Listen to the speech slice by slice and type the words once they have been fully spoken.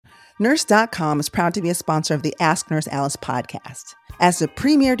Nurse.com is proud to be a sponsor of the Ask Nurse Alice podcast. As the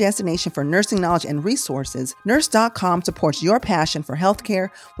premier destination for nursing knowledge and resources, Nurse.com supports your passion for healthcare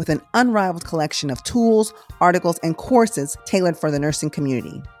with an unrivaled collection of tools, articles, and courses tailored for the nursing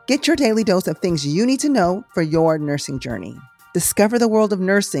community. Get your daily dose of things you need to know for your nursing journey. Discover the world of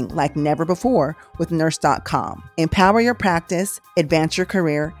nursing like never before with Nurse.com. Empower your practice, advance your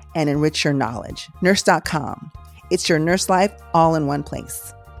career, and enrich your knowledge. Nurse.com. It's your nurse life all in one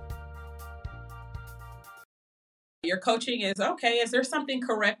place. Your coaching is, okay, is there something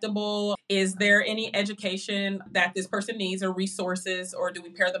correctable? Is there any education that this person needs or resources, or do we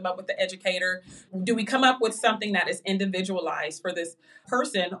pair them up with the educator? Do we come up with something that is individualized for this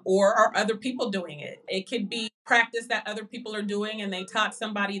person, or are other people doing it? It could be practice that other people are doing and they taught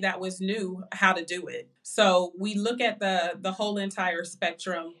somebody that was new how to do it. So we look at the whole entire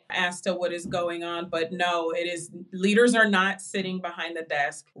spectrum as to what is going on. But no, it is, leaders are not sitting behind the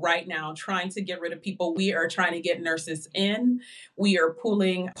desk right now trying to get rid of people. We are trying to get nurses in. We are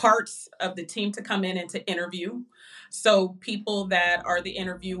pulling parts of the team to come in and to interview. So people that are the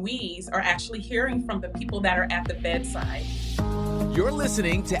interviewees are actually hearing from the people that are at the bedside. You're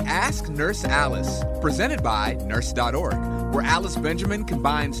listening to Ask Nurse Alice, presented by Nurse.org, where Alice Benjamin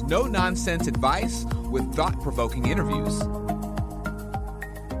combines no-nonsense advice with thought-provoking interviews.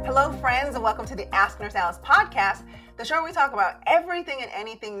 Hello, friends, and welcome to the Ask Nurse Alice podcast, the show where we talk about everything and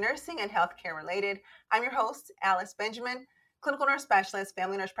anything nursing and healthcare related. I'm your host, Alice Benjamin, clinical nurse specialist,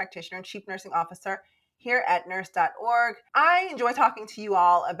 family nurse practitioner, and chief nursing officer here at Nurse.org. I enjoy talking to you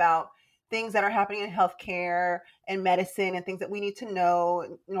all about things that are happening in healthcare and medicine and things that we need to know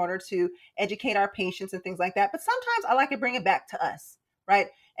in order to educate our patients and things like that. But sometimes I like to bring it back to us, right?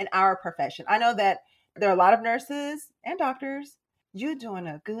 And our profession. I know that there are a lot of nurses and doctors. You're doing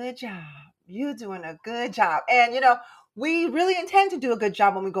a good job. You're doing a good job. And, we really intend to do a good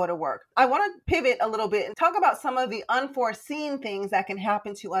job when we go to work. I want to pivot a little bit and talk about some of the unforeseen things that can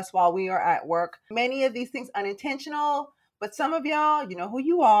happen to us while we are at work. Many of these things unintentional, but some of y'all, you know who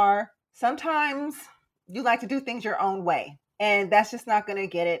you are. Sometimes you like to do things your own way, and that's just not going to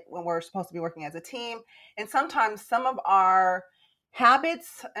get it when we're supposed to be working as a team. And sometimes some of our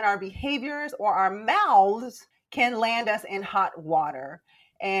habits and our behaviors or our mouths can land us in hot water.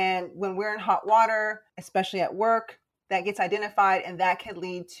 And when we're in hot water, especially at work, that gets identified and that can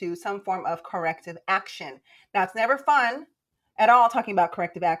lead to some form of corrective action. Now, it's never fun at all talking about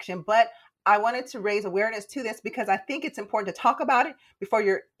corrective action, but I wanted to raise awareness to this because I think it's important to talk about it before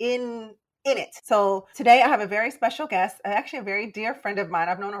you're in it. So today I have a very special guest, actually a very dear friend of mine.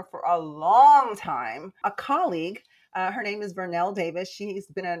 I've known her for a long time, a colleague. Her name is Vernell Davis. She's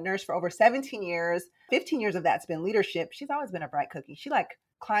been a nurse for over 17 years. 15 years of that's been leadership. She's always been a bright cookie. She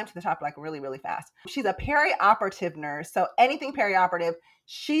climbed to the top really, really fast. She's a perioperative nurse. So anything perioperative,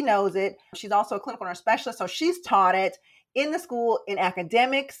 she knows it. She's also a clinical nurse specialist. So she's taught it in the school, in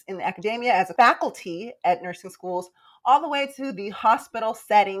academics, in academia, as a faculty at nursing schools, all the way to the hospital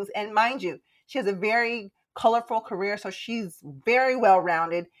settings. And mind you, she has a very colorful career, so she's very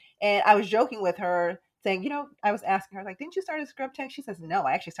well-rounded. And I was joking with her, saying, I was asking her, didn't you start as a scrub tech? She says, no,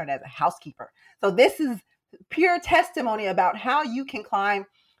 I actually started as a housekeeper. So this is pure testimony about how you can climb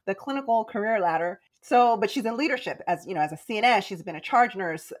the clinical career ladder. So, but she's in leadership as a CNS. She's been a charge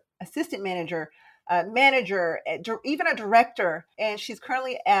nurse, assistant manager, manager, even a director, and she's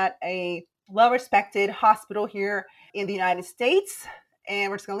currently at a well-respected hospital here in the United States. And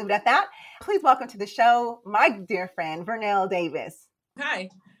we're just going to leave it at that. Please welcome to the show, my dear friend, Vernell Davis. Hi.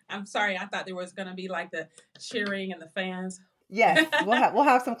 I'm sorry. I thought there was going to be the cheering and the fans. Yes, we'll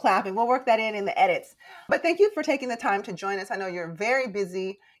have some clapping. We'll work that in the edits. But thank you for taking the time to join us. I know you're very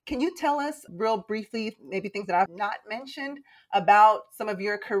busy. Can you tell us real briefly, maybe things that I've not mentioned about some of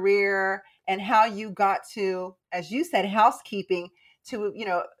your career and how you got to, as you said, housekeeping to,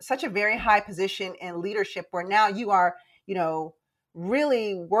 such a very high position in leadership where now you are,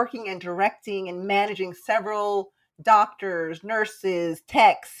 really working and directing and managing several doctors, nurses,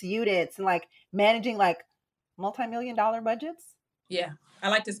 techs, units, and managing multi-million-dollar budgets? Yeah, I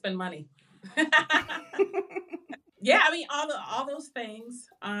like to spend money. Yeah, all those things.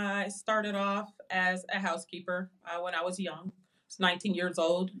 I started off as a housekeeper when I was young. I was 19 years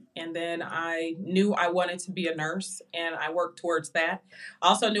old, and then I knew I wanted to be a nurse, and I worked towards that. I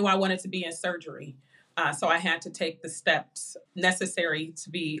also knew I wanted to be in surgery, so I had to take the steps necessary to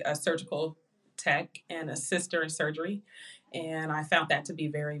be a surgical tech and a sister in surgery, and I found that to be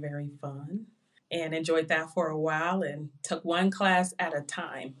very, very fun. And enjoyed that for a while and took one class at a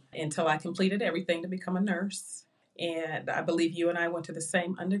time until I completed everything to become a nurse. And I believe you and I went to the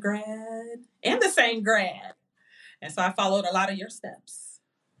same undergrad and the same grad. And so I followed a lot of your steps.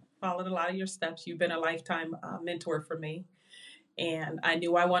 followed a lot of your steps. You've been a lifetime mentor for me. And I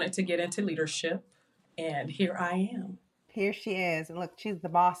knew I wanted to get into leadership. And here I am. Here she is. And look, she's the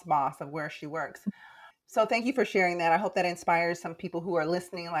boss of where she works. So thank you for sharing that. I hope that inspires some people who are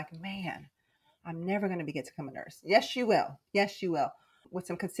listening like, man, I'm never going to get to become a nurse. Yes, you will. Yes, you will. With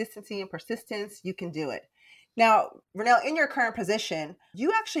some consistency and persistence, you can do it. Now, Vernell, in your current position,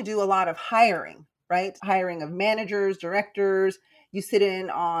 you actually do a lot of hiring, right? Hiring of managers, directors. You sit in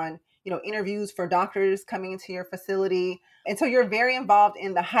on, interviews for doctors coming into your facility. And so you're very involved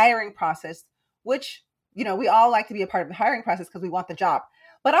in the hiring process, which, we all like to be a part of the hiring process because we want the job.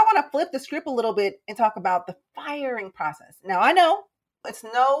 But I want to flip the script a little bit and talk about the firing process. Now, I know it's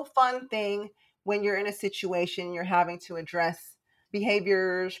no fun thing when you're in a situation you're having to address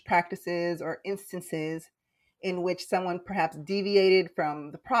behaviors, practices, or instances in which someone perhaps deviated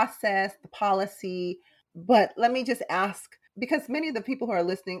from the process, the policy. But let me just ask, because many of the people who are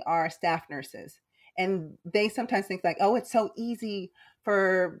listening are staff nurses, and they sometimes think like, oh, it's so easy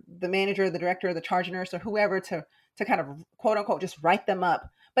for the manager, the director, the charge nurse, or whoever to kind of quote unquote just write them up.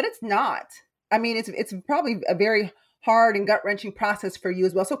 But it's not. I mean, it's probably a very hard and gut-wrenching process for you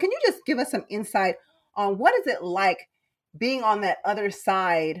as well. So can you just give us some insight on what is it like being on that other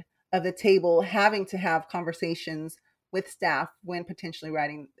side of the table, having to have conversations with staff when potentially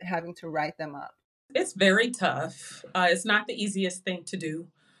having to write them up? It's very tough. It's not the easiest thing to do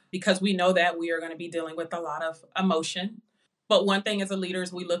because we know that we are going to be dealing with a lot of emotion. But one thing as a leader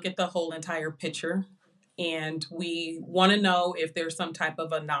is we look at the whole entire picture. And we want to know if there's some type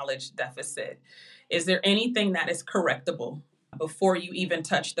of a knowledge deficit. Is there anything that is correctable before you even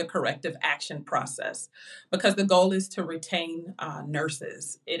touch the corrective action process? Because the goal is to retain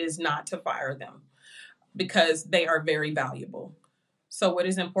nurses. It is not to fire them because they are very valuable. So what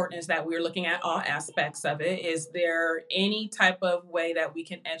is important is that we're looking at all aspects of it. Is there any type of way that we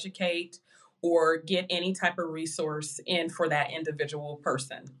can educate or get any type of resource in for that individual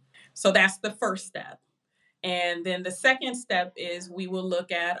person? So that's the first step. And then the second step is we will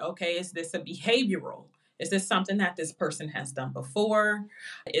look at, okay, is this a behavioral? Is this something that this person has done before?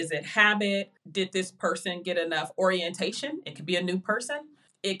 Is it habit? Did this person get enough orientation? It could be a new person.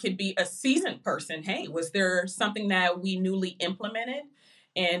 It could be a seasoned person. Hey, was there something that we newly implemented?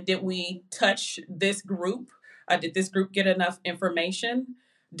 And did we touch this group? Did this group get enough information?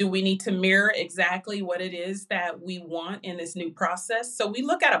 Do we need to mirror exactly what it is that we want in this new process? So we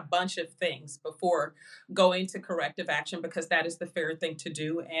look at a bunch of things before going to corrective action because that is the fair thing to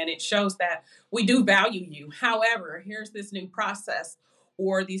do. And it shows that we do value you. However, here's this new process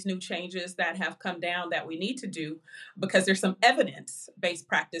or these new changes that have come down that we need to do because there's some evidence-based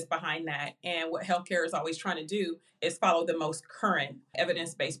practice behind that. And what healthcare is always trying to do is follow the most current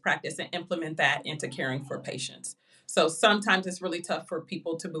evidence-based practice and implement that into caring for patients. So sometimes it's really tough for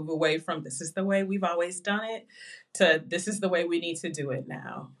people to move away from this is the way we've always done it to this is the way we need to do it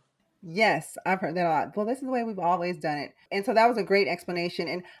now. Yes, I've heard that a lot. Well, this is the way we've always done it. And so that was a great explanation.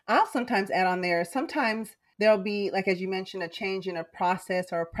 And I'll sometimes add on there, sometimes there'll be, like, as you mentioned, a change in a process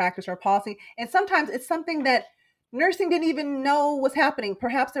or a practice or a policy. And sometimes it's something that nursing didn't even know was happening.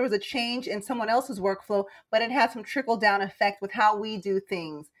 Perhaps there was a change in someone else's workflow, but it had some trickle down effect with how we do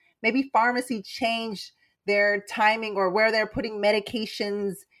things. Maybe pharmacy changed their timing or where they're putting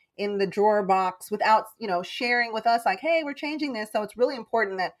medications in the drawer box without, sharing with us like, hey, we're changing this. So it's really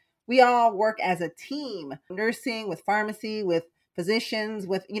important that we all work as a team, nursing with pharmacy, with physicians,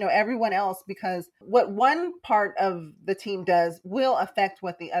 with, everyone else, because what one part of the team does will affect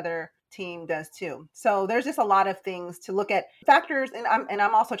what the other team does too. So there's just a lot of things to look at, factors. And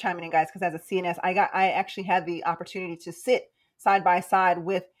I'm also chiming in, guys, because as a CNS, I actually had the opportunity to sit side by side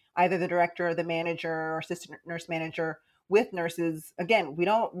with either the director or the manager or assistant nurse manager with nurses. Again, we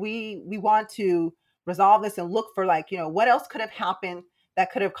want to resolve this and look for what else could have happened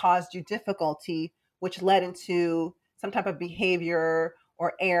that could have caused you difficulty, which led into some type of behavior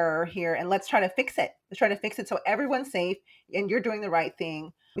or error here. And let's try to fix it. Let's try to fix it so everyone's safe and you're doing the right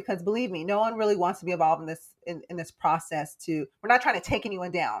thing. Because believe me, no one really wants to be involved in this process. We're not trying to take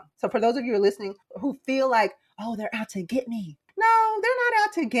anyone down. So for those of you who are listening who feel like, oh, they're out to get me. No, they're not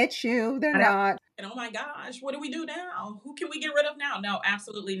out to get you. They're not. And oh my gosh, what do we do now? Who can we get rid of now? No,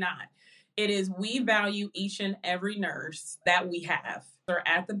 absolutely not. It is we value each and every nurse that we have. They're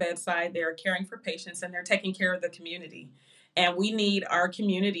at the bedside, they're caring for patients, and they're taking care of the community. And we need our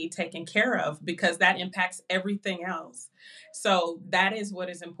community taken care of because that impacts everything else. So that is what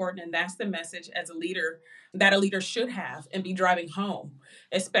is important. And that's the message as a leader that a leader should have and be driving home,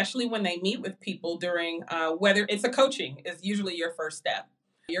 especially when they meet with people during, whether it's a coaching is usually your first step.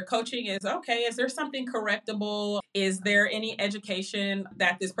 Your coaching is, okay, is there something correctable? Is there any education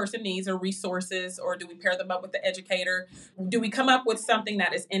that this person needs or resources, or do we pair them up with the educator? Do we come up with something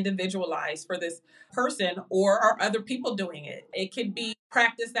that is individualized for this person, or are other people doing it? It could be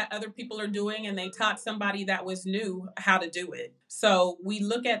practice that other people are doing and they taught somebody that was new how to do it. So we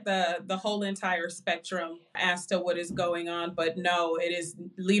look at the whole entire spectrum as to what is going on. But no, it is,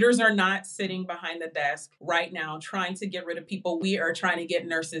 leaders are not sitting behind the desk right now trying to get rid of people. We are trying to get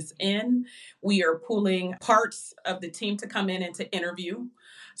nurses in. We are pulling parts of the team to come in and to interview.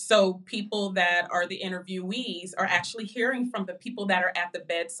 So people that are the interviewees are actually hearing from the people that are at the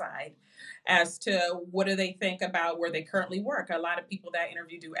bedside as to what do they think about where they currently work. A lot of people that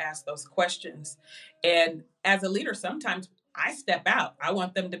interview do ask those questions. And as a leader, sometimes I step out. I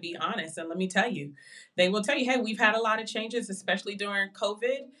want them to be honest. And let me tell you, they will tell you, hey, we've had a lot of changes, especially during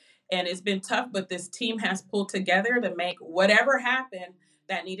COVID, and it's been tough, but this team has pulled together to make whatever happened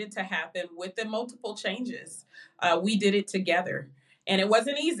that needed to happen with the multiple changes. We did it together. And it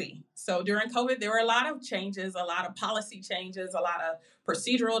wasn't easy. So during COVID, there were a lot of changes, a lot of policy changes, a lot of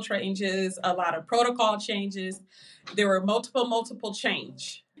procedural changes, a lot of protocol changes. There were multiple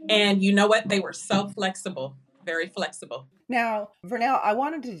change. And you know what? They were so flexible, very flexible. Now, Vernell, I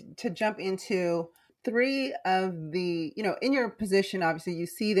wanted to jump into three of the, in your position, obviously you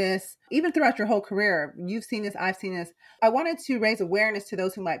see this even throughout your whole career. You've seen this, I've seen this. I wanted to raise awareness to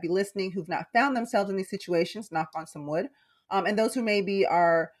those who might be listening, who've not found themselves in these situations, knock on some wood. And those who maybe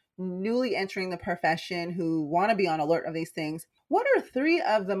are newly entering the profession, who want to be on alert of these things. What are three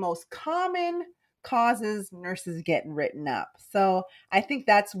of the most common causes nurses get written up? So I think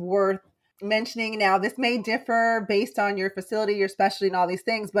that's worth mentioning. Now, this may differ based on your facility, your specialty, and all these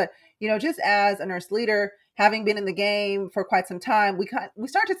things. But, just as a nurse leader, having been in the game for quite some time, we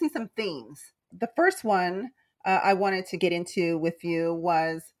start to see some themes. The first one I wanted to get into with you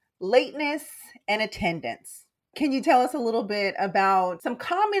was lateness and attendance. Can you tell us a little bit about some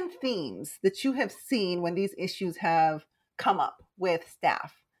common themes that you have seen when these issues have come up with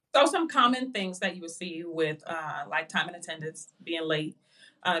staff? So some common things that you would see with like time and attendance, being late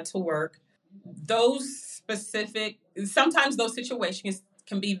to work, sometimes those situations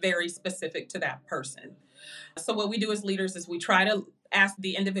can be very specific to that person. So what we do as leaders is we try to ask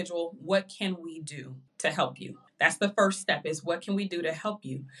the individual, what can we do to help you? That's the first step, is what can we do to help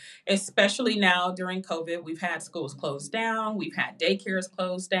you? Especially now during COVID, we've had schools closed down. We've had daycares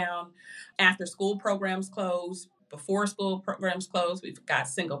closed down, after school programs closed, before school programs closed. We've got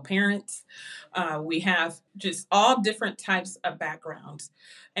single parents. We have just all different types of backgrounds.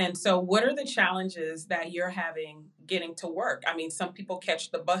 And so what are the challenges that you're having getting to work? I mean, some people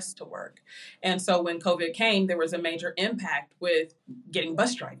catch the bus to work. And so when COVID came, there was a major impact with getting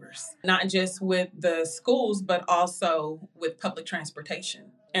bus drivers, not just with the schools, but also with public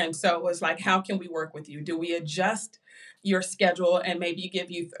transportation. And so it was like, how can we work with you? Do we adjust your schedule and maybe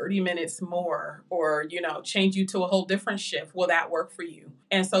give you 30 minutes more, or, change you to a whole different shift? Will that work for you?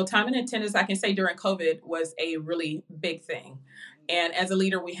 And so time and attendance, I can say during COVID, was a really big thing. And as a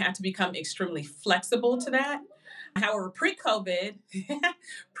leader, we had to become extremely flexible to that. However, pre-COVID,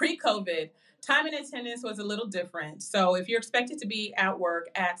 time and attendance was a little different. So if you're expected to be at work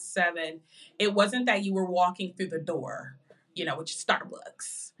at 7, it wasn't that you were walking through the door, which is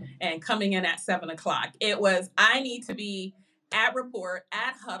Starbucks, and coming in at 7 o'clock. It was, I need to be at report,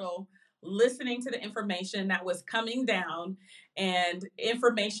 at huddle, listening to the information that was coming down and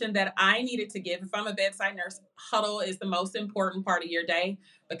information that I needed to give. If I'm a bedside nurse, huddle is the most important part of your day,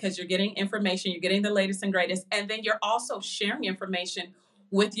 because you're getting information, you're getting the latest and greatest, and then you're also sharing information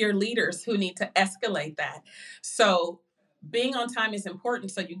with your leaders who need to escalate that. So being on time is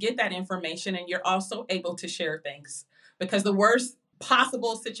important, so you get that information and you're also able to share things. Because the worst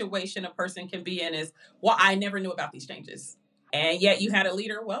possible situation a person can be in is, well, I never knew about these changes. And yet you had a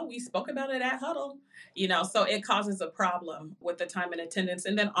leader, well, we spoke about it at huddle, so it causes a problem with the time and attendance.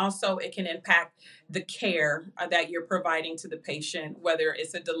 And then also it can impact the care that you're providing to the patient, whether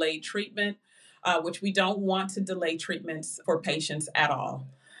it's a delayed treatment, which we don't want to delay treatments for patients at all.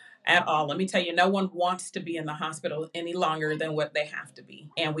 Let me tell you, no one wants to be in the hospital any longer than what they have to be.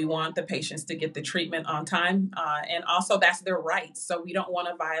 And we want the patients to get the treatment on time. And also that's their rights. So we don't want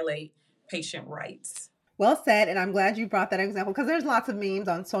to violate patient rights. Well said. And I'm glad you brought that example, because there's lots of memes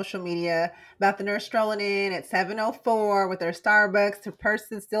on social media about the nurse strolling in at 7:04 with their Starbucks, the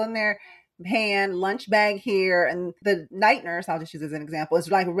person still in their hand, lunch bag here. And the night nurse, I'll just use as an example,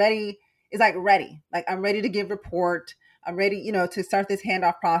 is ready. Like, I'm ready to give report. I'm ready, to start this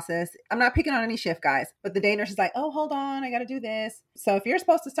handoff process. I'm not picking on any shift, guys, but the day nurse is like, oh, hold on, I got to do this. So if you're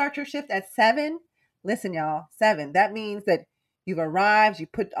supposed to start your shift at 7, listen, y'all, 7, that means that You've arrived, you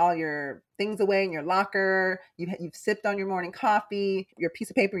put all your things away in your locker, you've sipped on your morning coffee, your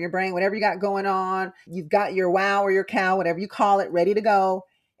piece of paper in your brain, whatever you got going on. You've got your wow or your cow, whatever you call it, ready to go,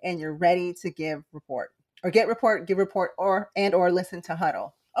 and you're ready to give report or get report, give report, or listen to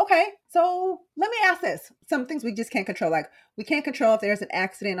huddle. Okay, so let me ask this. Some things we just can't control. Like we can't control if there's an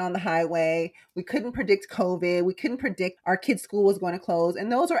accident on the highway. We couldn't predict COVID. We couldn't predict our kid's school was going to close. And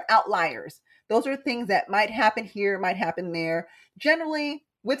those are outliers. Those are things that might happen here, might happen there. Generally,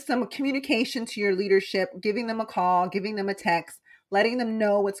 with some communication to your leadership, giving them a call, giving them a text, letting them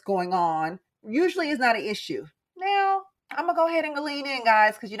know what's going on, usually is not an issue. Now, I'm going to go ahead and lean in,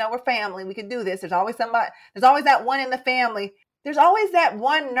 guys, because, we're family. We can do this. There's always that one in the family. There's always that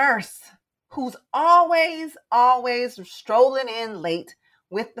one nurse who's always strolling in late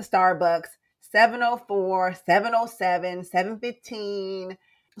with the Starbucks, 7:04, 7:07, 7:15.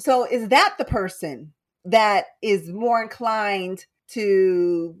 So is that the person that is more inclined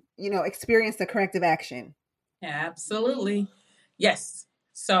to, experience the corrective action? Absolutely. Yes.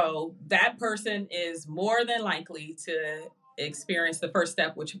 So that person is more than likely to experience the first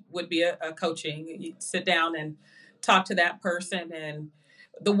step, which would be a coaching. You sit down and talk to that person. And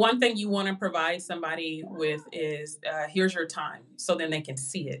the one thing you want to provide somebody with is here's your time. So then they can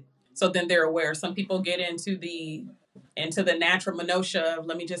see it. So then they're aware. Some people get into the natural minutia of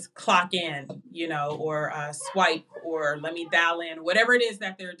let me just clock in, or swipe, or let me dial in, whatever it is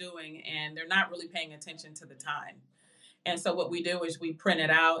that they're doing. And they're not really paying attention to the time. And so what we do is we print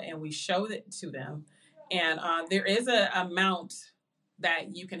it out and we show it to them. And there is an amount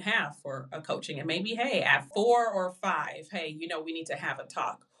that you can have for a coaching. And maybe, hey, at 4 or 5, hey, we need to have a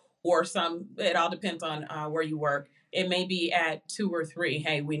talk. Or it all depends on where you work. It may be at 2 or 3,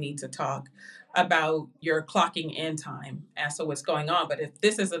 hey, we need to talk about your clocking in time as to what's going on. But if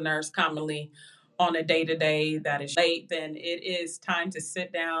this is a nurse commonly on a day-to-day that is late, then it is time to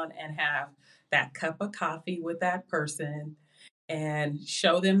sit down and have that cup of coffee with that person and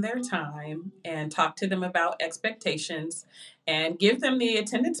show them their time and talk to them about expectations and give them the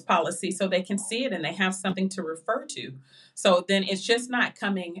attendance policy so they can see it and they have something to refer to. So then it's just not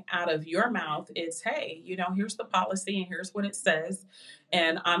coming out of your mouth. It's, hey, here's the policy and here's what it says.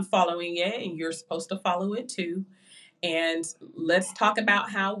 And I'm following it and you're supposed to follow it too. And let's talk about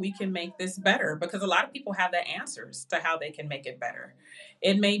how we can make this better, because a lot of people have the answers to how they can make it better.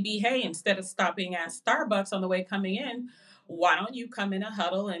 It may be, hey, instead of stopping at Starbucks on the way coming in, why don't you come in a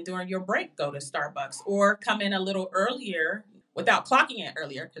huddle and during your break go to Starbucks, or come in a little earlier without clocking in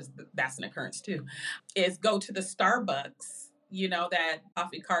earlier, because that's an occurrence too, is go to the Starbucks, that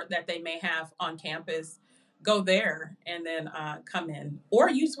coffee cart that they may have on campus, go there and then come in,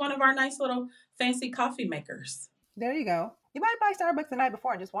 or use one of our nice little fancy coffee makers. There you go. You might buy Starbucks the night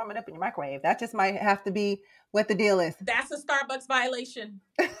before and just warm it up in your microwave. That just might have to be what the deal is. That's a Starbucks violation.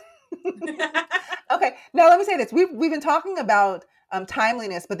 Okay. Now let me say this. We've been talking about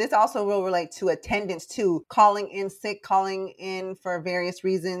timeliness, but this also will relate to attendance too. Calling in sick, calling in for various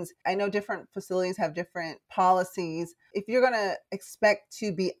reasons. I know different facilities have different policies. If you're going to expect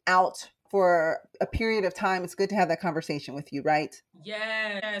to be out for a period of time, it's good to have that conversation with you, right?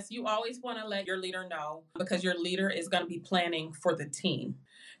 Yes. You always want to let your leader know, because your leader is going to be planning for the team.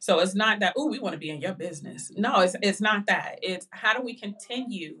 So it's not that, we want to be in your business. No, it's not that. It's how do we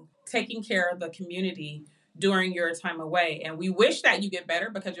continue taking care of the community during your time away? And we wish that you get better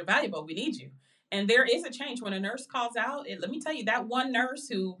because you're valuable. We need you. And there is a change when a nurse calls out. Let me tell you, that one nurse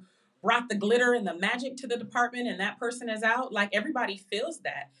who brought the glitter and the magic to the department and that person is out, like everybody feels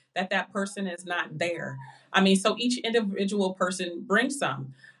that person is not there. So each individual person brings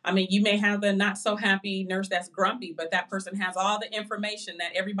some. You may have the not so happy nurse that's grumpy, but that person has all the information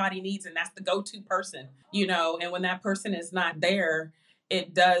that everybody needs. And that's the go-to person, and when that person is not there,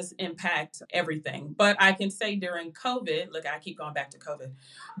 it does impact everything. But I can say during COVID, look, I keep going back to COVID.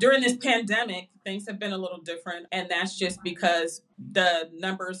 During this pandemic, things have been a little different. And that's just because the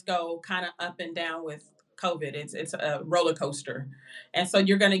numbers go kind of up and down with COVID. It's a roller coaster. And so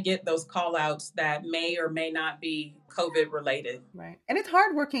you're going to get those call outs that may or may not be COVID related. Right. And it's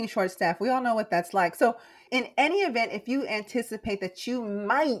hard working short staff. We all know what that's like. So in any event, if you anticipate that you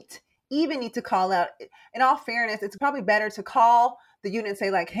might even need to call out, in all fairness, it's probably better to call the unit and say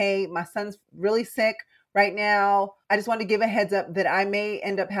like, hey, my son's really sick right now. I just want to give a heads up that I may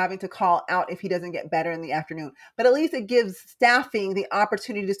end up having to call out if he doesn't get better in the afternoon. But at least it gives staffing the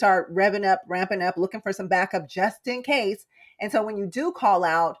opportunity to start ramping up, looking for some backup just in case. And so when you do call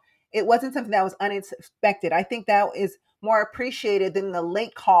out, it wasn't something that was unexpected. I think that is more appreciated than the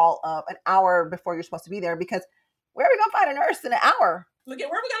late call of an hour before you're supposed to be there, because where are we going to find a nurse in an hour? Look at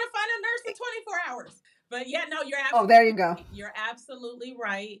where are we going to find a nurse in 24 hours? But yeah, no, Oh, there you go. you're absolutely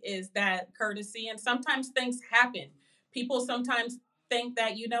right, is that courtesy. And sometimes things happen. People sometimes think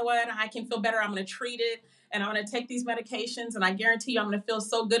that, you know what, I can feel better. I'm going to treat it and I'm going to take these medications and I guarantee you I'm going to feel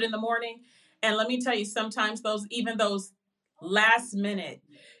so good in the morning. And let me tell you, sometimes even those last minute,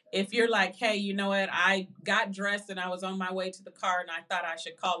 if you're like, hey, you know what, I got dressed and I was on my way to the car and I thought I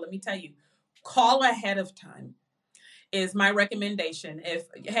should call. Let me tell you, call ahead of time is my recommendation. If,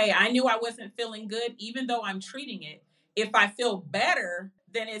 hey, I knew I wasn't feeling good, even though I'm treating it, if I feel better,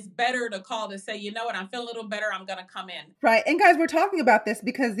 then it's better to call to say, you know what, I'm feeling a little better. I'm going to come in. Right. And guys, we're talking about this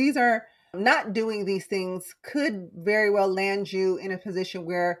because these are not doing these things could very well land you in a position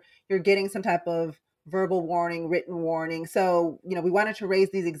where you're getting some type of verbal warning, written warning. So, we wanted to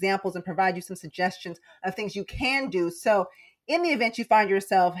raise these examples and provide you some suggestions of things you can do. So in the event you find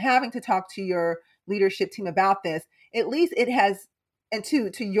yourself having to talk to your leadership team about this, at least it has, and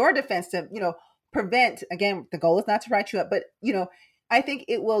to your defense, to, prevent, again, the goal is not to write you up, but, I think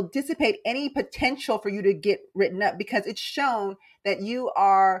it will dissipate any potential for you to get written up because it's shown that you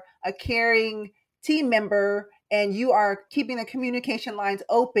are a caring team member and you are keeping the communication lines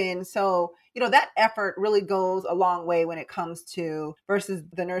open. So, that effort really goes a long way when it comes to versus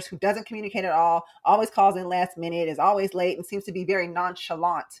the nurse who doesn't communicate at all, always calls in last minute, is always late, and seems to be very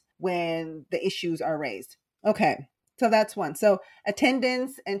nonchalant when the issues are raised. Okay, so that's one. So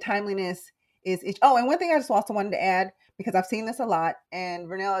attendance and timeliness is each. Oh, and one thing I just also wanted to add, because I've seen this a lot, and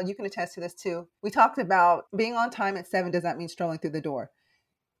Vernell, you can attest to this too. We talked about being on time at 7 does not mean strolling through the door.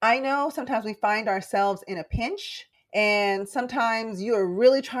 I know sometimes we find ourselves in a pinch, and sometimes you are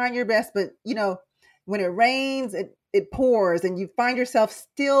really trying your best, but when it rains, it pours, and you find yourself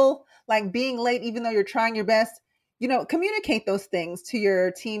still like being late, even though you're trying your best. Communicate those things to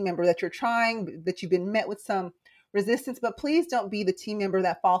your team member that you're trying, that you've been met with some resistance, but please don't be the team member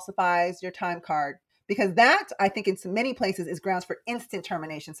that falsifies your time card. Because that, I think, in so many places is grounds for instant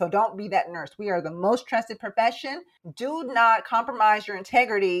termination. So don't be that nurse. We are the most trusted profession. Do not compromise your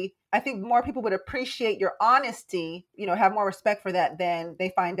integrity. I think more people would appreciate your honesty, have more respect for that than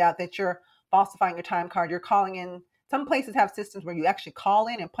they find out that you're falsifying your time card. You're calling in. Some places have systems where you actually call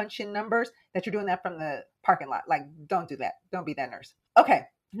in and punch in numbers, that you're doing that from the parking lot. Like, don't do that. Don't be that nurse. Okay.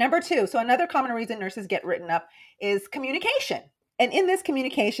 Number 2. So another common reason nurses get written up is communication. And in this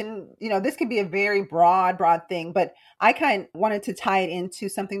communication, this can be a very broad thing, but I kind of wanted to tie it into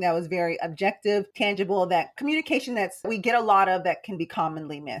something that was very objective, tangible, that communication we get a lot of that can be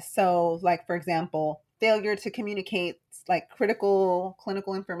commonly missed. So like, for example, failure to communicate like critical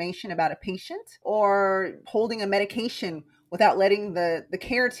clinical information about a patient, or holding a medication without letting the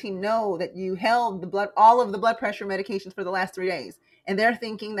care team know that you held all of the blood pressure medications for the last 3 days. And they're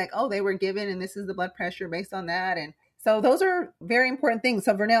thinking like, oh, they were given and this is the blood pressure based on that. And so those are very important things.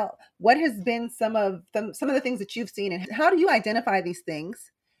 So Vernell, what has been some of the things that you've seen, and how do you identify these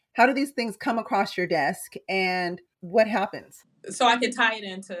things? How do these things come across your desk, and what happens? So I can tie it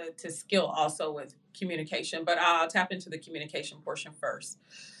into skill also with communication, but I'll tap into the communication portion first.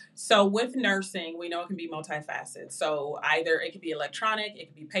 So with nursing, we know it can be multifaceted. So either it could be electronic, it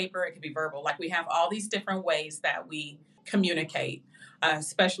could be paper, it could be verbal. Like we have all these different ways that we communicate,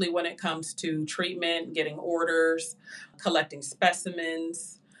 especially when it comes to treatment, getting orders, collecting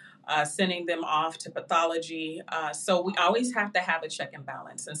specimens, sending them off to pathology. So we always have to have a check and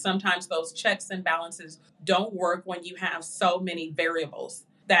balance. And sometimes those checks and balances don't work when you have so many variables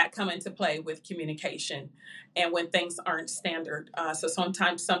that come into play with communication and when things aren't standard. So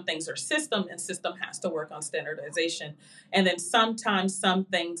sometimes some things are system, and system has to work on standardization. And then sometimes some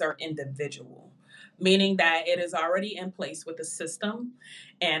things are individual, meaning that it is already in place with the system.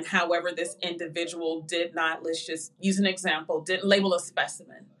 And however, this individual did not, let's just use an example, didn't label a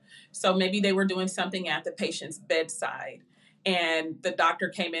specimen. So maybe they were doing something at the patient's bedside, and the doctor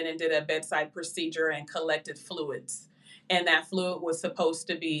came in and did a bedside procedure and collected fluids. And that fluid was supposed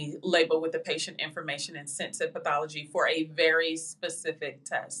to be labeled with the patient information and sent to pathology for a very specific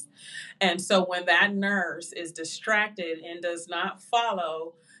test. And so when that nurse is distracted and does not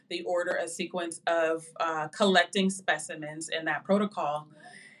follow the order, a sequence of collecting specimens in that protocol,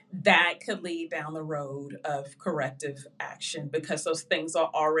 that could lead down the road of corrective action because those things are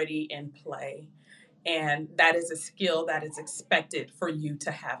already in play. And that is a skill that is expected for you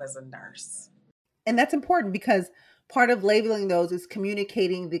to have as a nurse. And that's important because part of labeling those is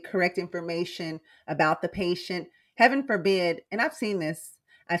communicating the correct information about the patient. Heaven forbid, and I've seen this,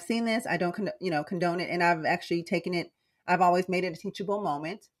 I don't condone it, and I've actually taken it, I've always made it a teachable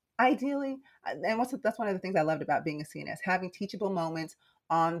moment. Ideally, and that's one of the things I loved about being a CNS, having teachable moments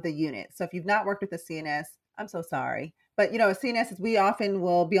on the unit. So if you've not worked with a CNS, I'm so sorry. But, a CNS is, we often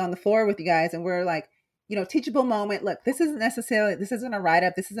will be on the floor with you guys and we're like, teachable moment. Look, this isn't a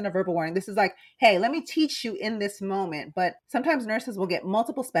write-up. This isn't a verbal warning. This is like, hey, let me teach you in this moment. But sometimes nurses will get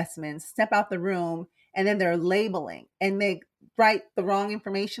multiple specimens, step out the room, and then they're labeling and they write the wrong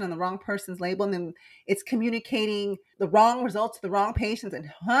information on the wrong person's label. And then it's communicating the wrong results to the wrong patients. And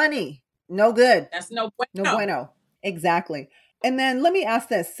honey, no good. That's no No bueno. bueno. Exactly. And then let me ask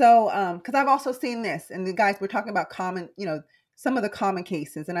this. So, because I've also seen this, and the guys, we're talking about common, some of the common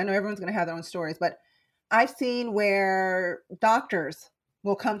cases, and I know everyone's going to have their own stories, but I've seen where doctors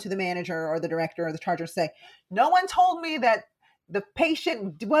will come to the manager or the director or the charger and say, no one told me that the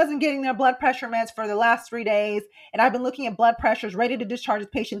patient wasn't getting their blood pressure meds for the last 3 days. And I've been looking at blood pressures, ready to discharge the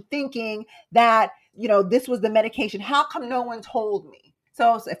patient, thinking that, this was the medication. How come no one told me?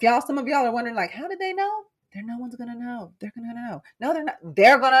 So if some of y'all are wondering, like, how did they know? No one's going to know. They're going to know. No, they're not.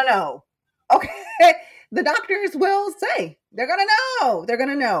 They're going to know. Okay. The doctors will say they're going to know. They're going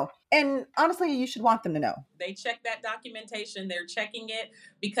to know. And honestly, you should want them to know. They check that documentation. They're checking it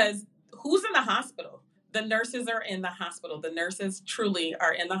because who's in the hospital? The nurses are in the hospital. The nurses truly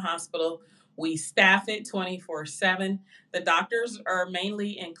are in the hospital. We staff it 24/7. The doctors are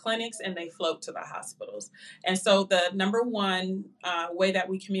mainly in clinics and they float to the hospitals. And so the number one way that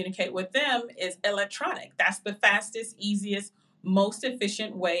we communicate with them is electronic. That's the fastest, easiest, most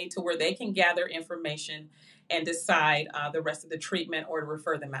efficient way to where they can gather information and decide the rest of the treatment or to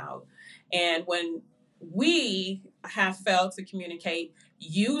refer them out. And when we have failed to communicate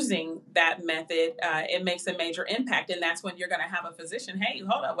using that method, it makes a major impact. And that's when you're going to have a physician, hey,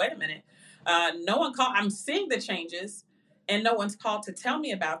 hold up, wait a minute. No one called. I'm seeing the changes and no one's called to tell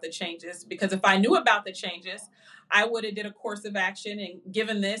me about the changes, because if I knew about the changes, I would have did a course of action and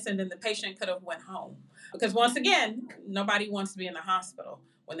given this, and then the patient could have went home. Because once again, nobody wants to be in the hospital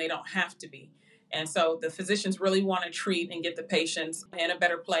when they don't have to be. And so the physicians really want to treat and get the patients in a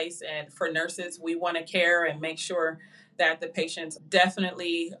better place. And for nurses, we want to care and make sure that the patients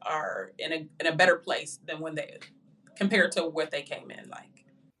definitely are in a better place than when they, compared to what they came in like.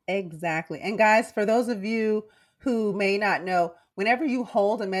 Exactly. And guys, for those of you who may not know, whenever you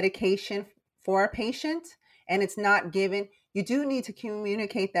hold a medication for a patient and it's not given, you do need to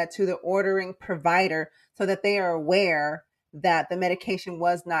communicate that to the ordering provider so that they are aware that the medication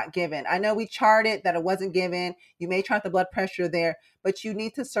was not given. I know we charted that it wasn't given. You may chart the blood pressure there, but you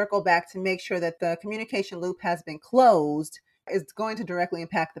need to circle back to make sure that the communication loop has been closed. It's going to directly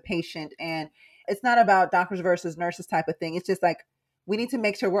impact the patient. And it's not about doctors versus nurses type of thing. It's just like, we need to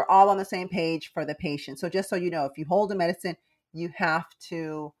make sure we're all on the same page for the patient. So just so you know, if you hold a medicine, you have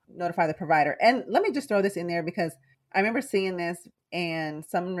to notify the provider. And let me just throw this in there because I remember seeing this and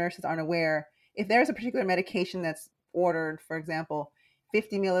some nurses aren't aware. If there's a particular medication that's ordered, for example,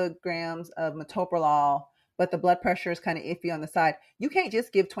 50 milligrams of metoprolol, but the blood pressure is kind of iffy on the side, you can't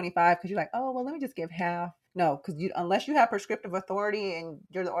just give 25 because you're like, oh, well, let me just give half. No, because unless you have prescriptive authority and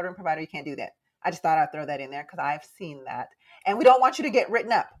you're the ordering provider, you can't do that. I just thought I'd throw that in there because I've seen that. And we don't want you to get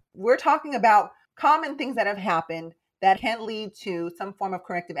written up. We're talking about common things that have happened that can lead to some form of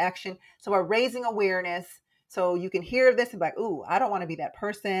corrective action. So we're raising awareness so you can hear this and be like, ooh, I don't want to be that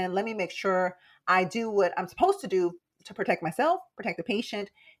person. Let me make sure I do what I'm supposed to do to protect myself, protect the patient,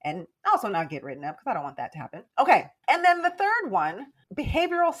 and also not get written up because I don't want that to happen. Okay. And then the third one,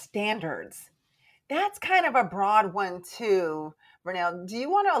 behavioral standards. That's kind of a broad one too. Vernell, do you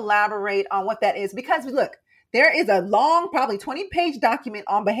want to elaborate on what that is? Because look, there is a long, probably 20-page document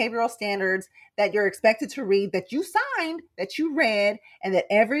on behavioral standards that you're expected to read, that you signed, that you read, and that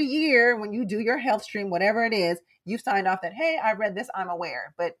every year when you do your health stream, whatever it is, you signed off that, hey, I read this, I'm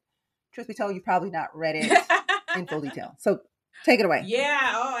aware. But truth be told, you probably not read it in full detail. So take it away.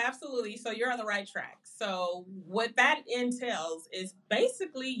 Yeah, oh, absolutely. So you're on the right track. So what that entails is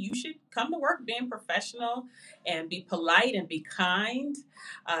basically you should come to work being professional and be polite and be kind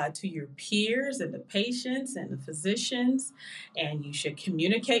to your peers and the patients and the physicians. And you should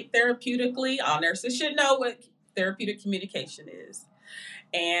communicate therapeutically. All nurses should know what therapeutic communication is.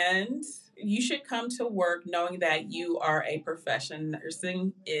 And you should come to work knowing that you are a profession.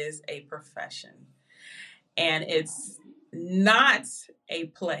 Nursing is a profession. And it's not a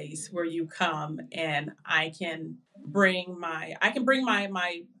place where you come and I can bring my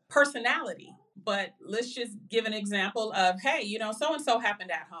personality. But let's just give an example of, hey, so-and-so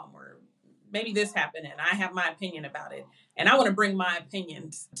happened at home, or maybe this happened and I have my opinion about it. And I want to bring my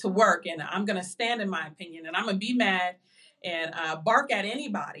opinions to work, and I'm going to stand in my opinion, and I'm going to be mad and bark at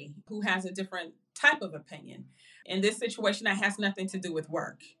anybody who has a different type of opinion. In this situation, that has nothing to do with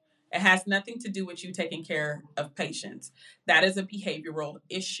work. It has nothing to do with you taking care of patients. That is a behavioral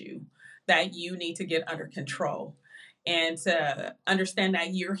issue that you need to get under control. and to understand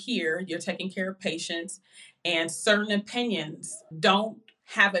that you're here, you're taking care of patients, and certain opinions don't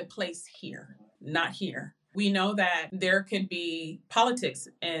have a place here, not here. We know that there could be politics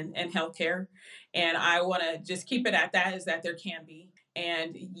in healthcare, and I want to just keep it at that, is that there can be.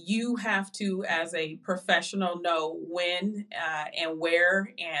 And you have to, as a professional, know when and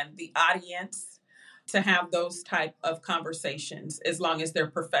where and the audience to have those type of conversations, as long as they're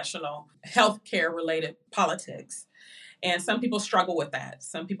professional healthcare related politics. And some people struggle with that.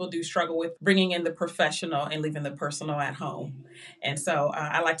 Some people do struggle with bringing in the professional and leaving the personal at home. And so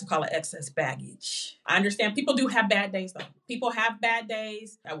I like to call it excess baggage. I understand people do have bad days, though. People have bad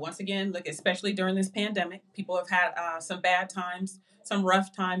days. Once again, look, especially during this pandemic, people have had some bad times, some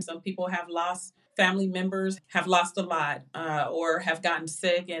rough times. Some people have lost family members, have lost a lot, or have gotten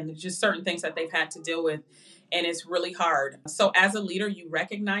sick, and just certain things that they've had to deal with. And it's really hard. So as a leader, you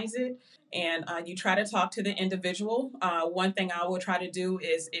recognize it, and you try to talk to the individual. One thing I will try to do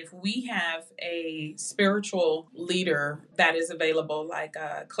is, if we have a spiritual leader that is available, like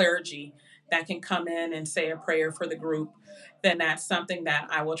clergy, that can come in and say a prayer for the group, then that's something that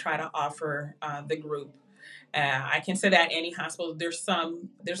I will try to offer the group. I can say that any hospital, there's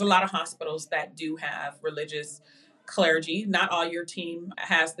a lot of hospitals that do have religious clergy. Not all your team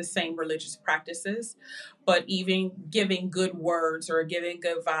has the same religious practices, but even giving good words or giving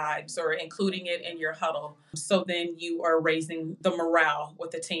good vibes or including it in your huddle. So then you are raising the morale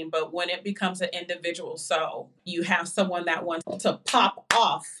with the team. But when it becomes an individual, so you have someone that wants to pop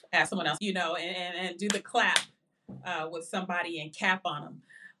off at someone else, and do the clap with somebody and cap on them,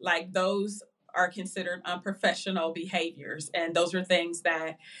 like those are considered unprofessional behaviors. And those are things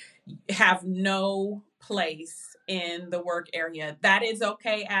that have no place in the work area. That is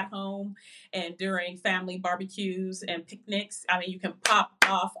okay at home and during family barbecues and picnics. I mean, you can pop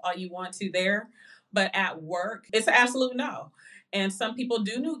off all you want to there, but at work, it's an absolute no. And some people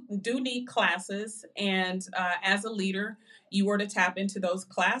do need classes. And as a leader, you were to tap into those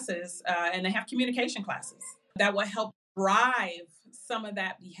classes, and they have communication classes that will help drive some of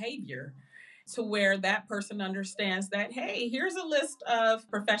that behavior, to where that person understands that, hey, here's a list of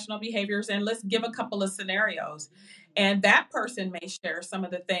professional behaviors and let's give a couple of scenarios. And that person may share some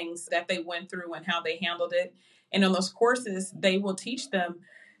of the things that they went through and how they handled it. And in those courses, they will teach them,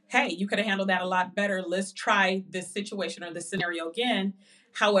 hey, you could have handled that a lot better. Let's try this situation or this scenario again.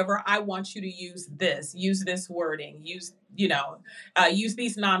 However, I want you to use this wording, use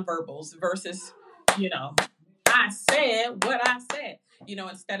these nonverbals versus, I said what I said,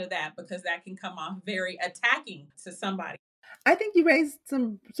 instead of that, because that can come off very attacking to somebody. I think you raised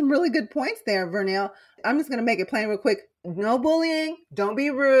some really good points there, Vernell. I'm just going to make it plain real quick. No bullying. Don't be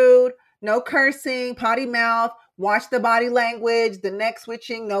rude. No cursing, potty mouth. Watch the body language, the neck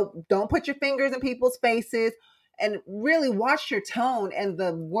switching. No, don't put your fingers in people's faces. And really watch your tone and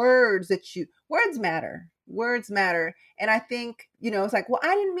the words words matter. Words matter. And I think, it's like, well,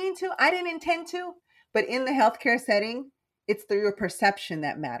 I didn't mean to. I didn't intend to. But in the healthcare setting, it's through your perception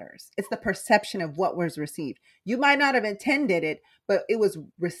that matters. It's the perception of what was received. You might not have intended it, but it was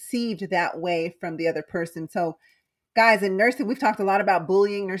received that way from the other person. So guys, in nursing, we've talked a lot about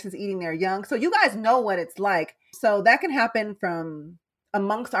bullying, nurses eating their young. So you guys know what it's like. So that can happen from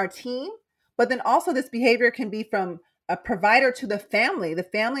amongst our team, but then also this behavior can be from a provider to the family. The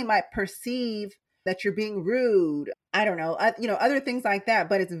family might perceive that you're being rude. I don't know, other things like that,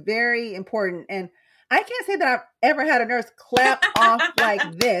 but it's very important. And I can't say that I've ever had a nurse clap off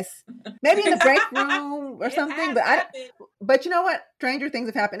like this. Maybe in the break room or something, but you know what? Stranger things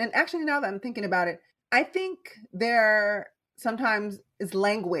have happened. And actually, now that I'm thinking about it, I think there sometimes is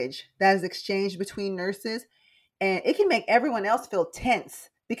language that is exchanged between nurses, and it can make everyone else feel tense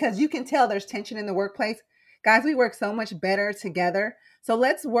because you can tell there's tension in the workplace. Guys, we work so much better together. So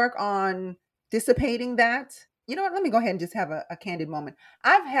let's work on dissipating that. You know what? Let me go ahead and just have a candid moment.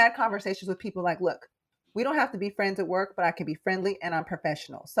 I've had conversations with people like, look, we don't have to be friends at work, but I can be friendly and I'm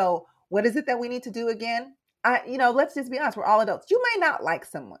professional. So what is it that we need to do again? Let's just be honest. We're all adults. You may not like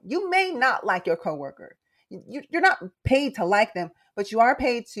someone. You may not like your coworker. You're not paid to like them, but you are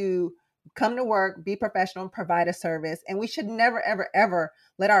paid to come to work, be professional, and provide a service. And we should never, ever, ever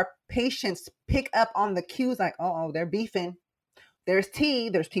let our patients pick up on the cues like, oh, they're beefing. There's tea.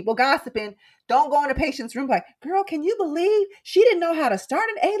 There's people gossiping. Don't go in a patient's room like, girl, can you believe she didn't know how to start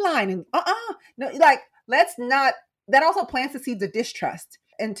an A-line? And no, like, let's not. That also plants the seeds of distrust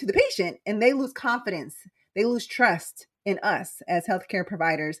into the patient, and they lose confidence. They lose trust in us as healthcare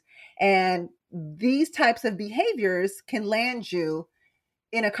providers. And these types of behaviors can land you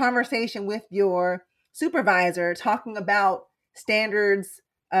in a conversation with your supervisor talking about standards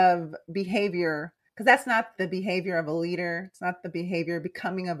of behavior. because that's not the behavior of a leader. It's not the behavior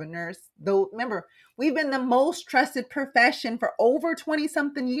becoming of a nurse. Though, remember, we've been the most trusted profession for over 20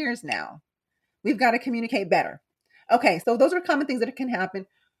 something years now. We've got to communicate better. Okay, so those are common things that can happen.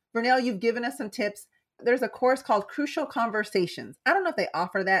 Vernell, you've given us some tips. There's a course called Crucial Conversations. I don't know if they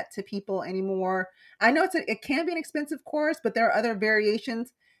offer that to people anymore. I know it can be an expensive course, but there are other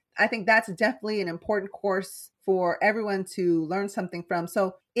variations. I think that's definitely an important course for everyone to learn something from.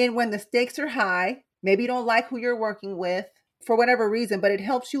 So when the stakes are high, maybe you don't like who you're working with for whatever reason, but it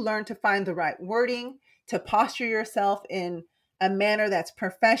helps you learn to find the right wording, to posture yourself in a manner that's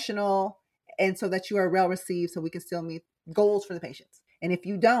professional, and so that you are well received, so we can still meet goals for the patients. And if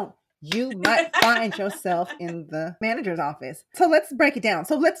you don't, you might find yourself in the manager's office. So let's break it down.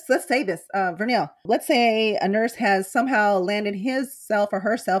 So let's say this, Vernell, let's say a nurse has somehow landed himself or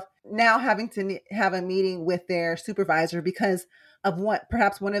herself now having to have a meeting with their supervisor because of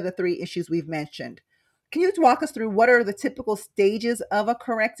perhaps one of the three issues we've mentioned. Can you walk us through what are the typical stages of a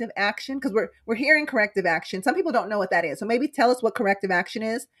corrective action? Because we're hearing corrective action. Some people don't know what that is. So maybe tell us what corrective action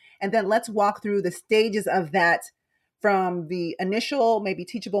is, and then let's walk through the stages of that from the initial, maybe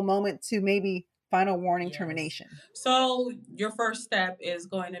teachable moment to maybe final warning termination. So your first step is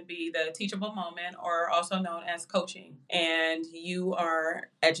going to be the teachable moment, or also known as coaching. And you are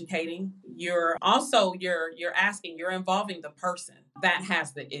educating. You're asking, you're involving the person that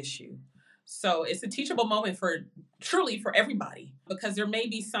has the issue. So it's a teachable moment for everybody, because there may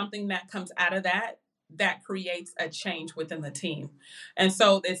be something that comes out of that creates a change within the team. And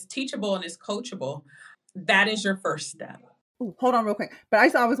so it's teachable and it's coachable. That is your first step. Ooh, hold on real quick. But I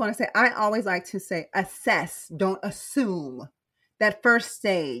always like to say assess, don't assume. That first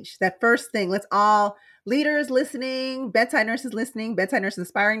stage, that first thing. Let's all, leaders listening, bedside nurses listening, bedside nurses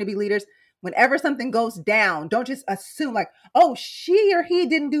aspiring to be leaders. Whenever something goes down, don't just assume like, oh, she or he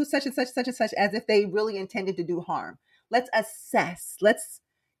didn't do such and such, such and such, as if they really intended to do harm. Let's assess. Let's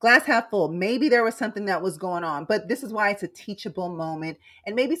glass half full. Maybe there was something that was going on, but this is why it's a teachable moment,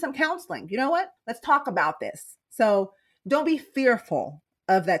 and maybe some counseling. You know what? Let's talk about this. So don't be fearful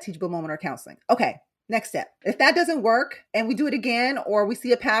of that teachable moment or counseling. Okay. Next step. If that doesn't work and we do it again, or we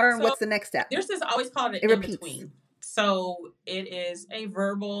see a pattern, what's the next step? There's this always called an in-between. So it is a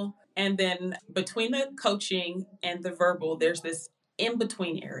verbal, and then between the coaching and the verbal, there's this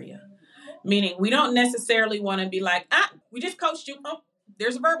in-between area. Meaning we don't necessarily want to be like, we just coached you. Oh,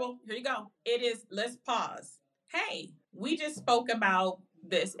 there's a verbal. Here you go. It is, let's pause. Hey, we just spoke about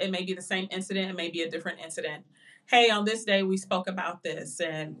this. It may be the same incident. It may be a different incident. Hey, on this day, we spoke about this.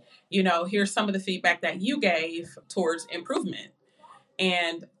 And, here's some of the feedback that you gave towards improvement.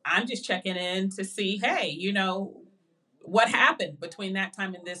 And I'm just checking in to see, hey, what happened between that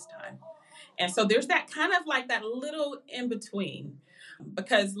time and this time. And so there's that kind of like that little in between,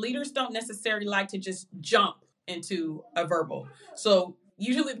 because leaders don't necessarily like to just jump into a verbal. So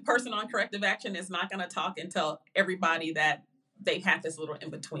usually the person on corrective action is not going to talk and tell everybody that they had this little in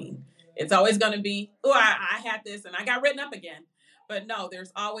between. It's always going to be, I had this and I got written up again. But no,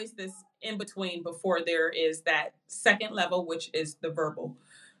 there's always this in between before there is that second level, which is the verbal.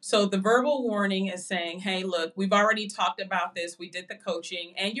 So the verbal warning is saying, hey, look, we've already talked about this. We did the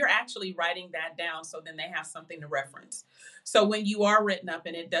coaching, and you're actually writing that down so then they have something to reference. So when you are written up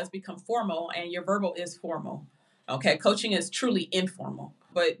and it does become formal, and your verbal is formal, okay, coaching is truly informal,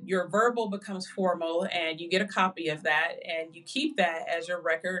 but your verbal becomes formal, and you get a copy of that and you keep that as your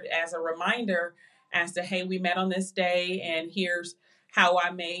record, as a reminder as to, hey, we met on this day, and here's how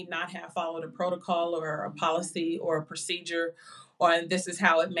I may not have followed a protocol or a policy or a procedure, or this is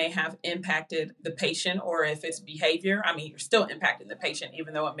how it may have impacted the patient, or if it's behavior. I mean, you're still impacting the patient,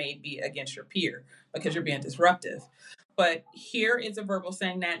 even though it may be against your peer because you're being disruptive. But here is a verbal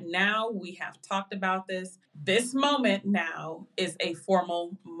saying that now we have talked about this. This moment now is a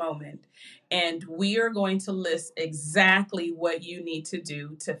formal moment, and we are going to list exactly what you need to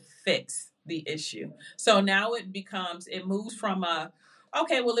do to fix the issue. So now it moves from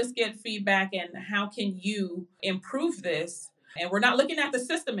okay, well, let's get feedback and how can you improve this? And we're not looking at the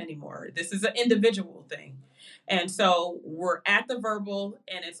system anymore. This is an individual thing. And so we're at the verbal,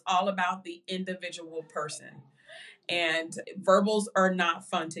 and it's all about the individual person. And verbals are not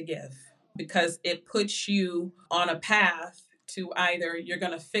fun to give because it puts you on a path to either you're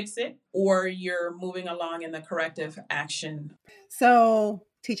going to fix it or you're moving along in the corrective action. So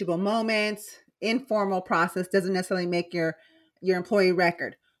teachable moments, informal process doesn't necessarily make your employee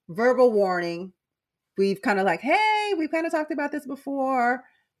record. Verbal warning. We've kind of like, hey, we've kind of talked about this before.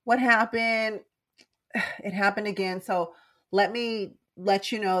 What happened? It happened again. So let me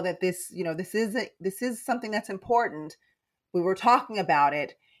let you know that this is something that's important. We were talking about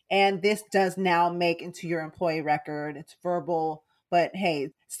it, and this does now make into your employee record. It's verbal, but hey,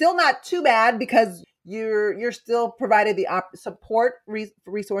 still not too bad because you're still provided the support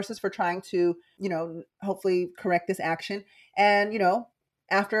resources for trying to, hopefully correct this action. And,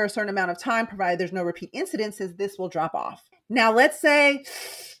 after a certain amount of time, provided there's no repeat incidences, this will drop off. Now, let's say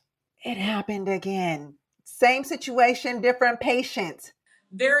it happened again. Same situation, different patient.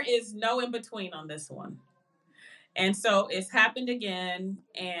 There is no in between on this one. And so it's happened again,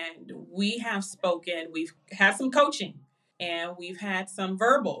 and we have spoken. We've had some coaching, and we've had some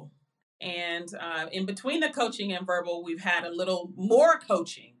verbal. And in between the coaching and verbal, we've had a little more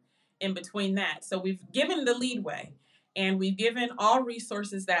coaching in between that. So we've given the leadway, and we've given all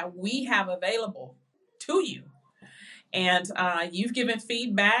resources that we have available to you. And you've given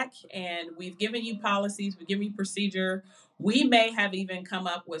feedback, and we've given you policies, we've given you procedure. We may have even come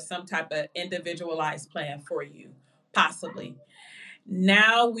up with some type of individualized plan for you, possibly.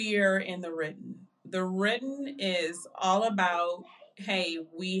 Now we're in the written. The written is all about, hey,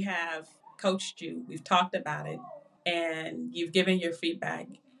 we have coached you, we've talked about it, and you've given your feedback,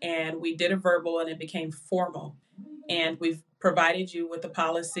 and we did a verbal and it became formal. And we've provided you with the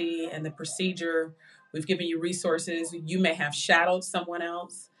policy and the procedure. We've given you resources. You may have shadowed someone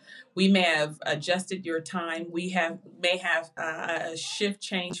else. We may have adjusted your time. May have a shift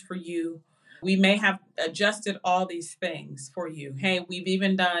change for you. We may have adjusted all these things for you. Hey, we've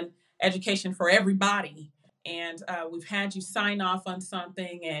even done education for everybody. And we've had you sign off on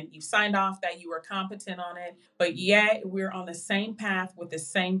something, and you signed off that you were competent on it. But yet we're on the same path with the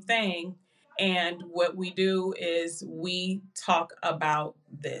same thing. And what we do is we talk about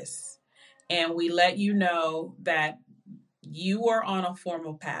this, and we let you know that you are on a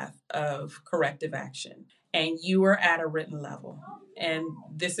formal path of corrective action, and you are at a written level. And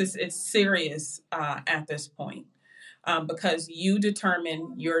it's serious at this point because you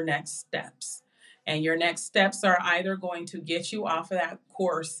determine your next steps. And your next steps are either going to get you off of that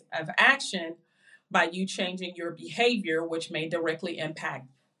course of action by you changing your behavior, which may directly impact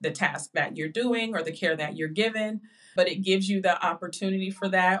the task that you're doing or the care that you're given, but it gives you the opportunity for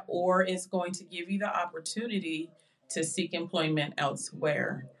that, or it's going to give you the opportunity to seek employment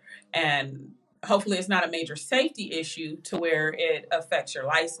elsewhere. And hopefully it's not a major safety issue to where it affects your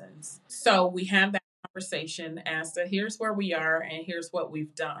license. So we have that conversation as to here's where we are and here's what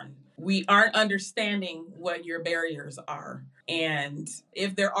we've done. We aren't understanding what your barriers are. And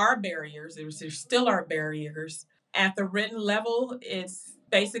if there are barriers, there still are barriers. At the written level, it's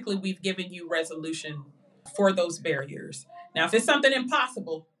basically we've given you resolution for those barriers. Now, if it's something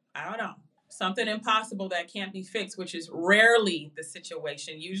impossible, I don't know. Something impossible that can't be fixed, which is rarely the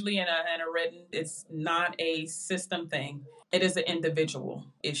situation. Usually in a written, it's not a system thing. It is an individual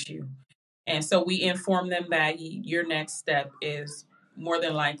issue. And so we inform them that your next step is more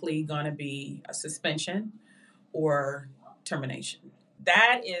than likely going to be a suspension or termination.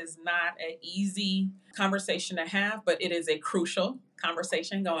 That is not an easy conversation to have, but it is a crucial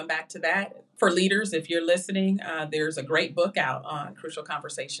conversation. Going back to that, for leaders, if you're listening, there's a great book out on crucial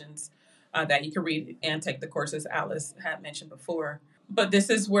conversations that you can read and take the courses Alice had mentioned before. But this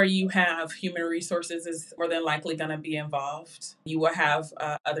is where you have human resources is more than likely going to be involved. You will have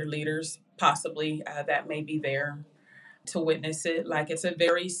other leaders possibly that may be there to witness it. Like it's a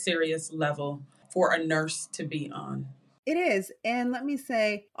very serious level for a nurse to be on. It is. And let me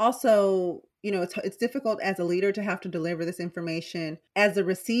say also, it's difficult as a leader to have to deliver this information as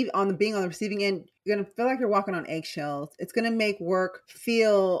being on the receiving end. You're going to feel like you're walking on eggshells. It's going to make work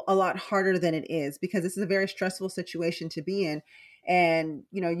feel a lot harder than it is because this is a very stressful situation to be in. And,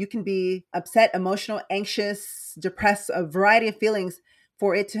 you can be upset, emotional, anxious, depressed, a variety of feelings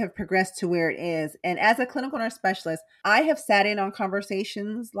for it to have progressed to where it is. And as a clinical nurse specialist, I have sat in on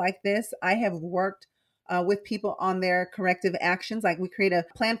conversations like this. I have worked with people on their corrective actions. Like we create a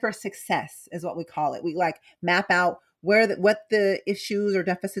plan for success is what we call it. We map out what the issues or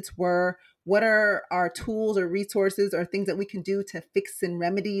deficits were, what are our tools or resources or things that we can do to fix and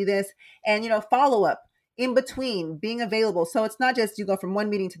remedy this, and follow up in between, being available. So it's not just you go from one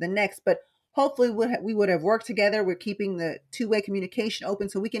meeting to the next, but hopefully we would have worked together. We're keeping the two-way communication open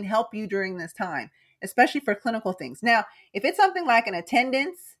so we can help you during this time, especially for clinical things. Now, if it's something like an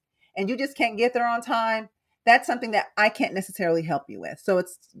attendance and you just can't get there on time, that's something that I can't necessarily help you with. So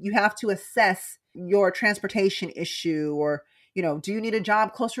you have to assess your transportation issue or, do you need a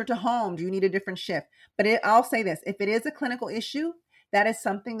job closer to home? Do you need a different shift? But I'll say this, if it is a clinical issue, that is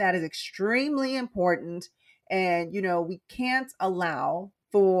something that is extremely important. And, we can't allow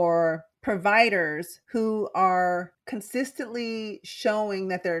for providers who are consistently showing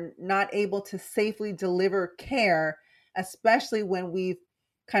that they're not able to safely deliver care, especially when we've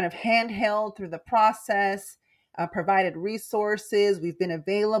kind of handheld through the process, provided resources. We've been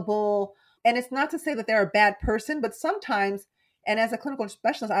available. And it's not to say that they're a bad person, but sometimes, and as a clinical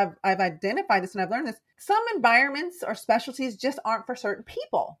specialist, I've identified this and I've learned this, some environments or specialties just aren't for certain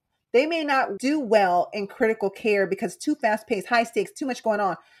people. They may not do well in critical care because too fast paced, high stakes, too much going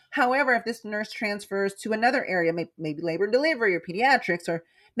on. However, if this nurse transfers to another area, maybe labor and delivery or pediatrics or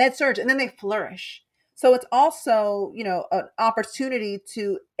med surg, and then they flourish. So it's also, an opportunity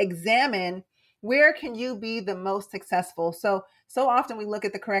to examine where can you be the most successful. So often we look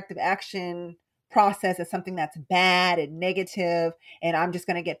at the corrective action process as something that's bad and negative, and I'm just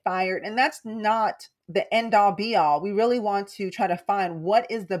going to get fired. And that's not the end all be all. We really want to try to find what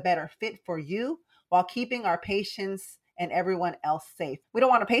is the better fit for you while keeping our patients and everyone else safe. We don't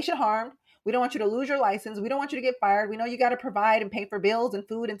want a patient harmed. We don't want you to lose your license. We don't want you to get fired. We know you got to provide and pay for bills and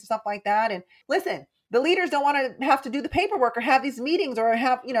food and stuff like that. And listen, the leaders don't want to have to do the paperwork or have these meetings or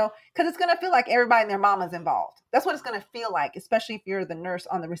have, because it's going to feel like everybody and their mama's involved. That's what it's going to feel like, especially if you're the nurse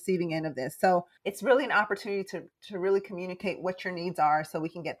on the receiving end of this. So it's really an opportunity to really communicate what your needs are so we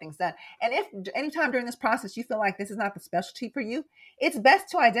can get things done. And if anytime during this process you feel like this is not the specialty for you, it's best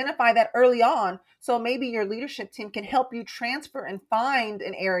to identify that early on. So maybe your leadership team can help you transfer and find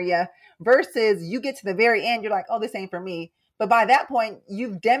an area versus you get to the very end, you're like, oh, this ain't for me. But by that point,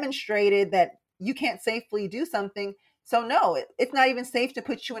 you've demonstrated that you can't safely do something. So no, it's not even safe to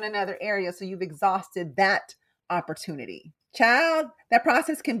put you in another area. So you've exhausted that opportunity. Child, that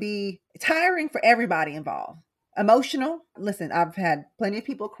process can be tiring for everybody involved. Emotional. Listen, I've had plenty of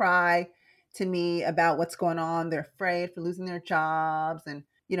people cry to me about what's going on. They're afraid for losing their jobs. And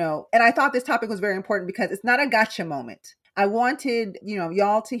I thought this topic was very important because it's not a gotcha moment. I wanted,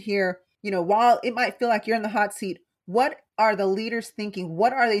 y'all to hear, while it might feel like you're in the hot seat, what are the leaders thinking?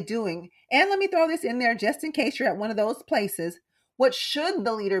 What are they doing? And let me throw this in there just in case you're at one of those places. What should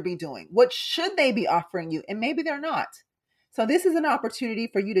the leader be doing? What should they be offering you? And maybe they're not. So this is an opportunity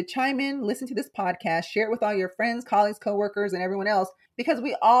for you to chime in, listen to this podcast, share it with all your friends, colleagues, coworkers, and everyone else, because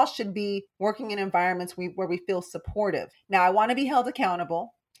we all should be working in environments where we feel supportive. Now, I want to be held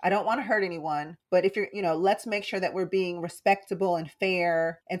accountable. I don't want to hurt anyone, but if you're, let's make sure that we're being respectable and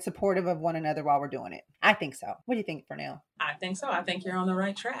fair and supportive of one another while we're doing it. I think so. What do you think, Vernell? I think so. I think you're on the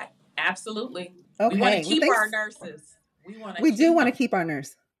right track. Absolutely. Okay. We want to keep our nurses. We do want to keep our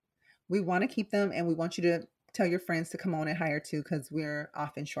nurse. We want to keep them, and we want you to tell your friends to come on and hire too, because we're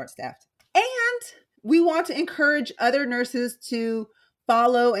often short-staffed. And we want to encourage other nurses to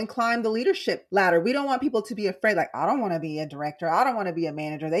follow and climb the leadership ladder. We don't want people to be afraid, like, I don't want to be a director. I don't want to be a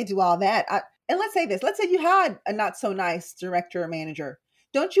manager. They do all that. And let's say this. Let's say you had a not so nice director or manager.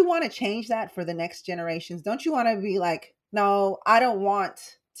 Don't you want to change that for the next generations? Don't you want to be like, no, I don't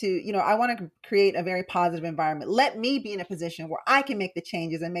want to, I want to create a very positive environment. Let me be in a position where I can make the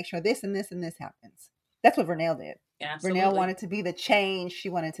changes and make sure this and this and this happens. That's what Vernell did. Absolutely. Vernell wanted to be the change she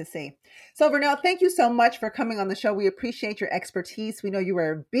wanted to see. So Vernell, thank you so much for coming on the show. We appreciate your expertise. We know you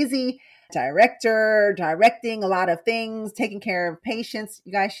were a busy director, directing a lot of things, taking care of patients.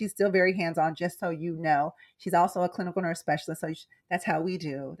 You guys, she's still very hands-on, just so you know. She's also a clinical nurse specialist. So that's how we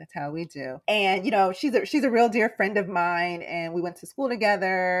do. That's how we do. And, she's a real dear friend of mine, and we went to school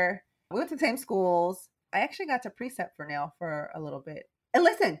together. We went to the same schools. I actually got to precept Vernell for a little bit. And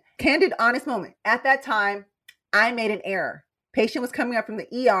listen, candid, honest moment. At that time, I made an error. Patient was coming up from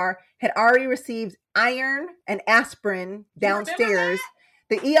the ER, had already received iron and aspirin downstairs.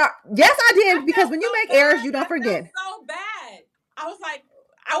 The ER, yes, I did, because when you make errors, you don't forget. So bad. I was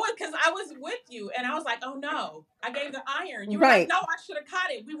because I was with you, and I was like, oh no, I gave the iron. You were like, no, I should have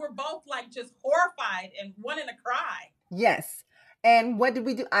caught it. We were both like just horrified and wanting to cry. Yes. And what did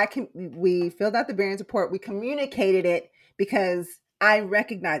we do? We filled out the variance report. We communicated it because I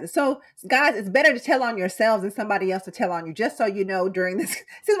recognize it. So guys, it's better to tell on yourselves than somebody else to tell on you, just so you know during this,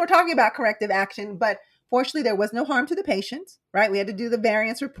 since we're talking about corrective action, but fortunately there was no harm to the patient, right? We had to do the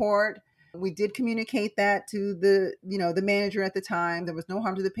variance report. We did communicate that to the manager at the time. There was no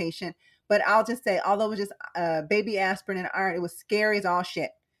harm to the patient, but I'll just say, although it was just baby aspirin and iron, it was scary as all shit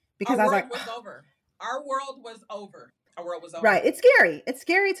because I was like, our world was over. Our world was over. Right. It's scary. It's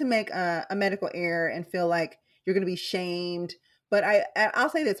scary to make a medical error and feel like you're going to be shamed. But I'll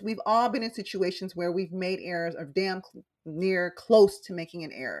say this, we've all been in situations where we've made errors or damn near close to making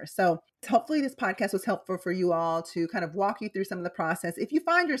an error. So hopefully this podcast was helpful for you all to kind of walk you through some of the process. If you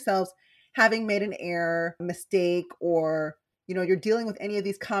find yourselves having made an error, mistake, or, you're dealing with any of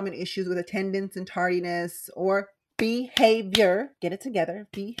these common issues with attendance and tardiness or behavior, get it together,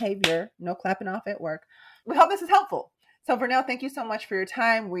 behavior, no clapping off at work. We hope this is helpful. So Vernell, thank you so much for your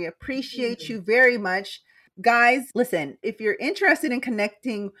time. We appreciate you very much. Guys, listen, if you're interested in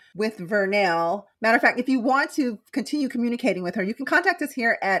connecting with Vernell, matter of fact, if you want to continue communicating with her, you can contact us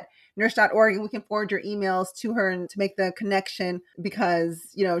here at nurse.org and we can forward your emails to her and to make the connection because,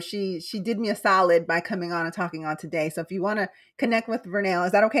 she did me a solid by coming on and talking on today. So if you want to connect with Vernell,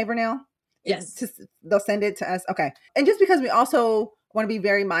 is that okay, Vernell? Yes. They'll send it to us. Okay. And just because we also want to be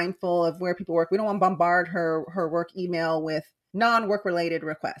very mindful of where people work, we don't want to bombard her work email with non-work related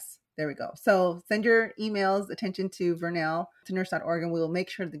requests. There we go. So send your emails, attention to Vernell, to nurse.org, and we'll make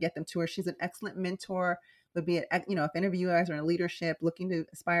sure to get them to her. She's an excellent mentor. Would be, if any of you guys are in leadership, looking to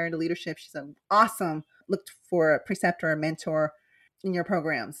aspire into leadership, she's an awesome, look for a preceptor or mentor in your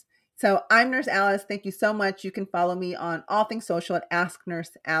programs. So I'm Nurse Alice. Thank you so much. You can follow me on all things social at Ask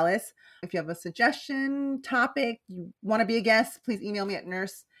Nurse Alice. If you have a suggestion, topic, you want to be a guest, please email me at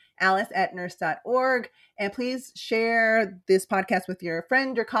nursealice@nurse.org. And please share this podcast with your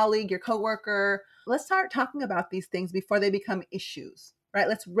friend, your colleague, your coworker. Let's start talking about these things before they become issues, right?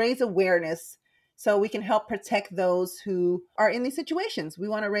 Let's raise awareness so we can help protect those who are in these situations. We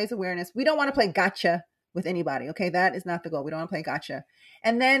want to raise awareness. We don't want to play gotcha with anybody. Okay. That is not the goal. We don't want to play gotcha.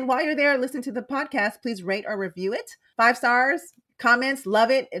 And then while you're there, listen to the podcast, please rate or review it. 5 stars, comments,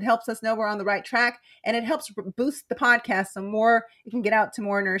 love it. It helps us know we're on the right track and it helps boost the podcast so more it can get out to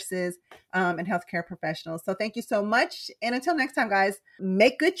more nurses and healthcare professionals. So thank you so much. And until next time, guys,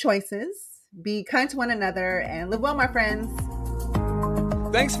 make good choices, be kind to one another, and live well, my friends.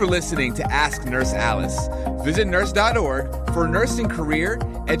 Thanks for listening to Ask Nurse Alice. Visit nurse.org for nursing career,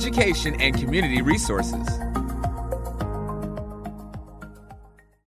 education, and community resources.